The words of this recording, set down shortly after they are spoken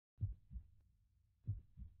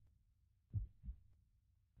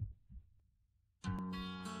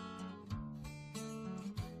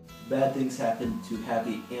Bad things happen to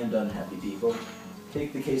happy and unhappy people.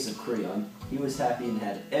 Take the case of Creon. He was happy and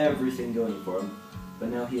had everything going for him, but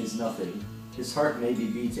now he has nothing. His heart may be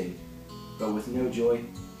beating, but with no joy,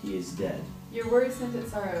 he is dead. Your words hint at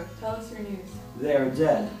sorrow. Tell us your news. They are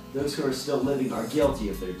dead. Those who are still living are guilty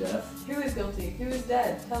of their death. Who is guilty? Who is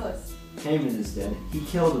dead? Tell us. Haman is dead. He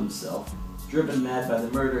killed himself, driven mad by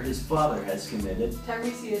the murder his father has committed.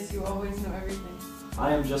 Tiresias, you always know everything.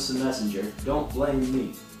 I am just a messenger. Don't blame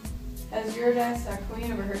me. Has Eurydice, our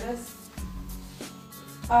queen, overheard us?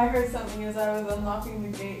 I heard something as I was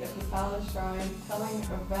unlocking the gate of the palace shrine, telling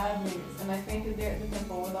of bad news, and I fainted there at the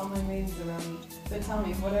temple with all my maidens around me. But tell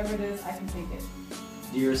me, whatever it is, I can take it.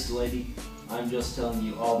 Dearest lady, I'm just telling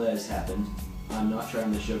you all that has happened. I'm not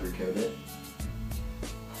trying to sugarcoat it.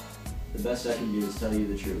 The best I can do is tell you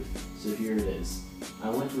the truth, so here it is. I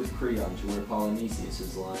went with Creon to where Polynesius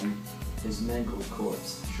is lying, his mangled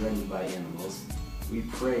corpse, shredded by animals. We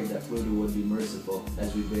prayed that Pluto would be merciful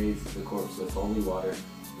as we bathed the corpse with holy water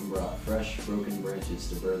and brought fresh, broken branches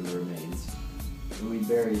to burn the remains. And we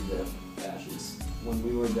buried the ashes. When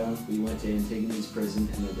we were done, we went to Antigone's prison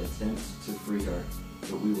in an attempt to free her,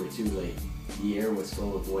 but we were too late. The air was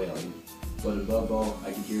full of wailing, but above all,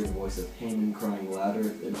 I could hear the voice of Haman crying louder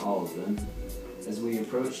than all of them. As we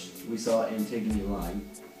approached, we saw Antigone lying.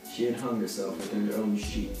 She had hung herself with her own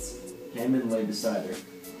sheets. Haman lay beside her,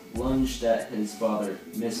 lunged at his father,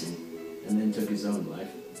 missing, and then took his own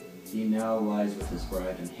life. He now lies with his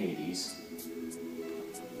bride in Hades.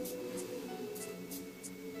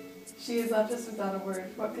 She has left us without a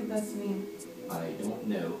word. What could this mean? I don't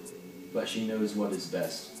know, but she knows what is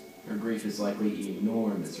best. Her grief is likely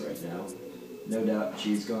enormous right now. No doubt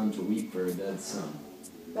she has gone to weep for her dead son.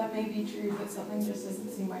 That may be true, but something just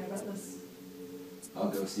doesn't seem right about this. I'll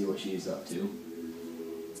go see what she is up to.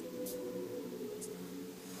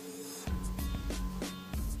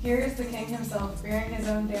 Here is the king himself, bearing his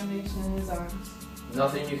own damnation in his arms.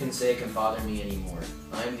 Nothing you can say can bother me anymore.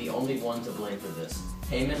 I am the only one to blame for this.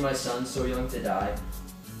 Haman, my son, so young to die.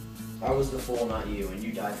 I was the fool, not you, and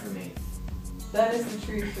you died for me. That is the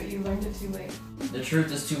truth, but you learned it too late. The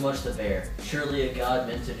truth is too much to bear. Surely a God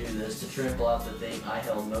meant to do this, to trample out the thing I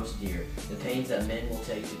held most dear, the pains that men will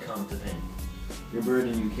take to come to pain. Your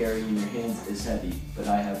burden you carry in your hands is heavy, but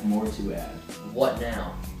I have more to add. What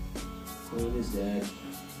now? Queen is dead.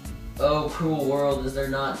 Oh, cruel world, is there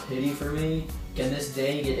not pity for me? Can this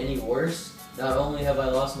day get any worse? Not only have I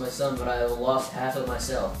lost my son, but I have lost half of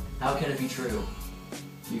myself. How can it be true?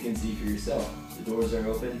 You can see for yourself. The doors are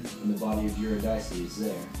open, and the body of Eurydice is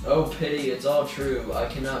there. Oh, pity, it's all true. I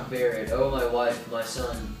cannot bear it. Oh, my wife, my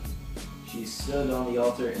son. She stood on the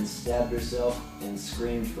altar and stabbed herself and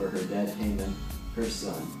screamed for her dead Haman, her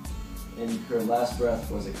son. And her last breath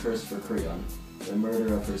was a curse for Creon, the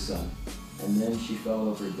murder of her son. And then she fell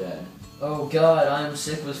over dead. Oh, God, I am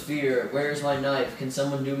sick with fear. Where is my knife? Can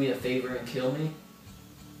someone do me a favor and kill me?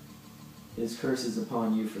 His curse is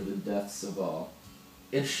upon you for the deaths of all.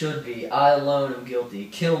 It should be. I alone am guilty.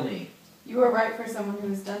 Kill me. You are right for someone who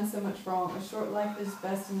has done so much wrong. A short life is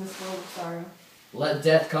best in this world of sorrow. Let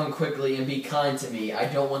death come quickly and be kind to me. I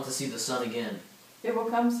don't want to see the sun again. It will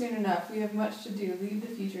come soon enough. We have much to do. Leave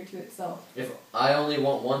the future to itself. If I only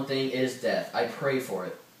want one thing, it is death. I pray for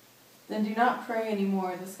it. Then do not pray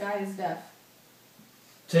anymore. The sky is deaf.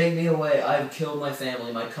 Take me away. I have killed my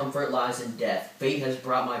family. My comfort lies in death. Fate has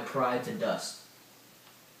brought my pride to dust.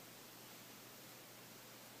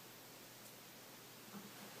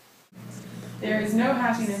 There is no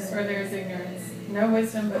happiness where there is ignorance, no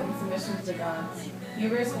wisdom but in submission to the gods.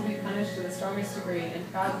 Hubris will be punished to the strongest degree,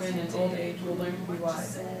 and proud men in old age will learn to be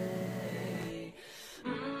wise. That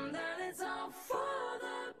it's all for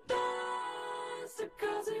the best,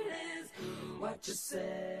 because it is what you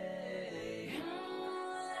say.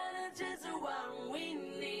 That it's just what we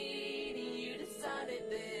need, and you decided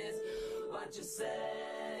this, what you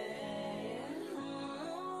say.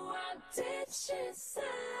 What did she say?